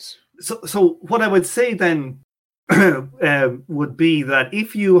So what I would say then would be that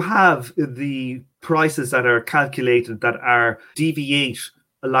if you have the prices that are calculated that are deviate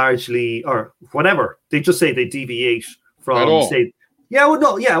largely or whatever, they just say they deviate from, say,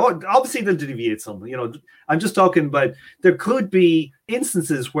 obviously they'll deviate some. I'm just talking about there could be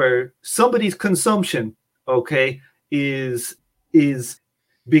instances where somebody's consumption, is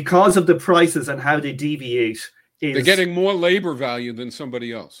because of the prices and how they deviate. They're getting more labor value than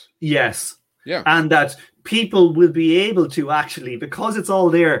somebody else. Yes. Yeah. And that people will be able to actually, because it's all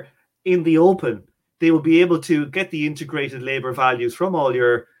there in the open, they will be able to get the integrated labor values from all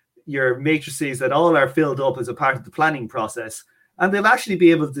your matrices that all are filled up as a part of the planning process. And they'll actually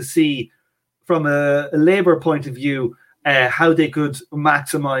be able to see from a labor point of view how they could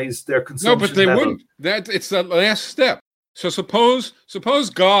maximize their consumption. No, but they level. wouldn't. It's that last step. So suppose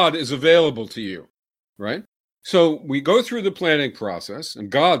God is available to you, right? So we go through the planning process,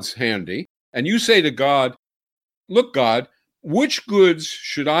 and God's handy, and you say to God, look, God, which goods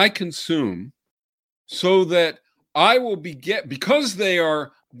should I consume so that I will because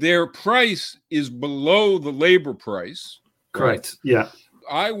their price is below the labor price. Correct. Right? Yeah.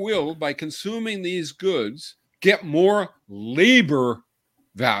 I will, by consuming these goods, get more labor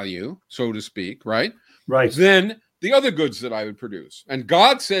value, so to speak, right? Right. Than the other goods that I would produce. And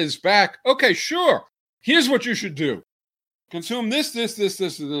God says back, okay, sure. Here's what you should do. Consume this, and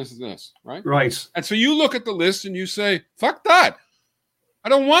this, right? Right. And so you look at the list and you say, fuck that. I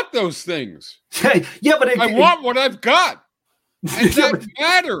don't want those things. Yeah, but I want what I've got. And that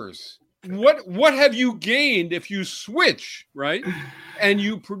matters. What have you gained if you switch, right? And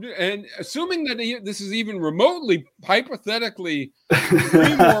and assuming that this is even remotely, hypothetically,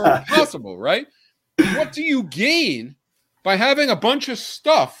 more possible, right? What do you gain by having a bunch of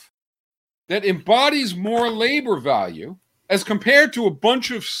stuff that embodies more labor value as compared to a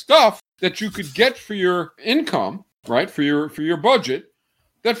bunch of stuff that you could get for your income, right? For your budget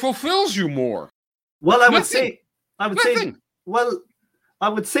that fulfills you more? Well, I would say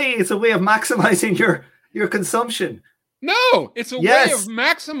it's a way of maximizing your consumption. No, it's a way of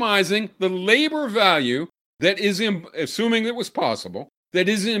maximizing the labor value that is, assuming it was possible, that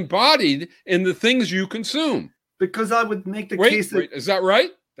is embodied in the things you consume. Because I would make the case that... Wait, is that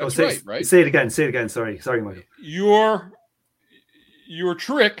right? That's right? Say it again. Sorry, Michael. Your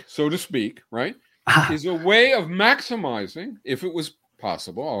trick, so to speak, right, is a way of maximizing, if it was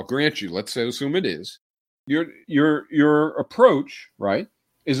possible, I'll grant you, let's say, assume it is, your approach, right,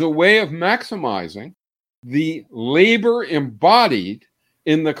 is a way of maximizing the labor embodied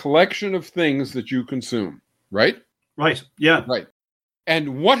in the collection of things that you consume, right? Right, yeah. Right.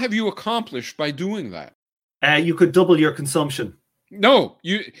 And what have you accomplished by doing that? You could double your consumption. No,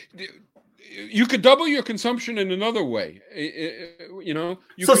 you could double your consumption in another way. You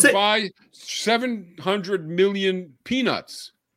could buy 700 million peanuts,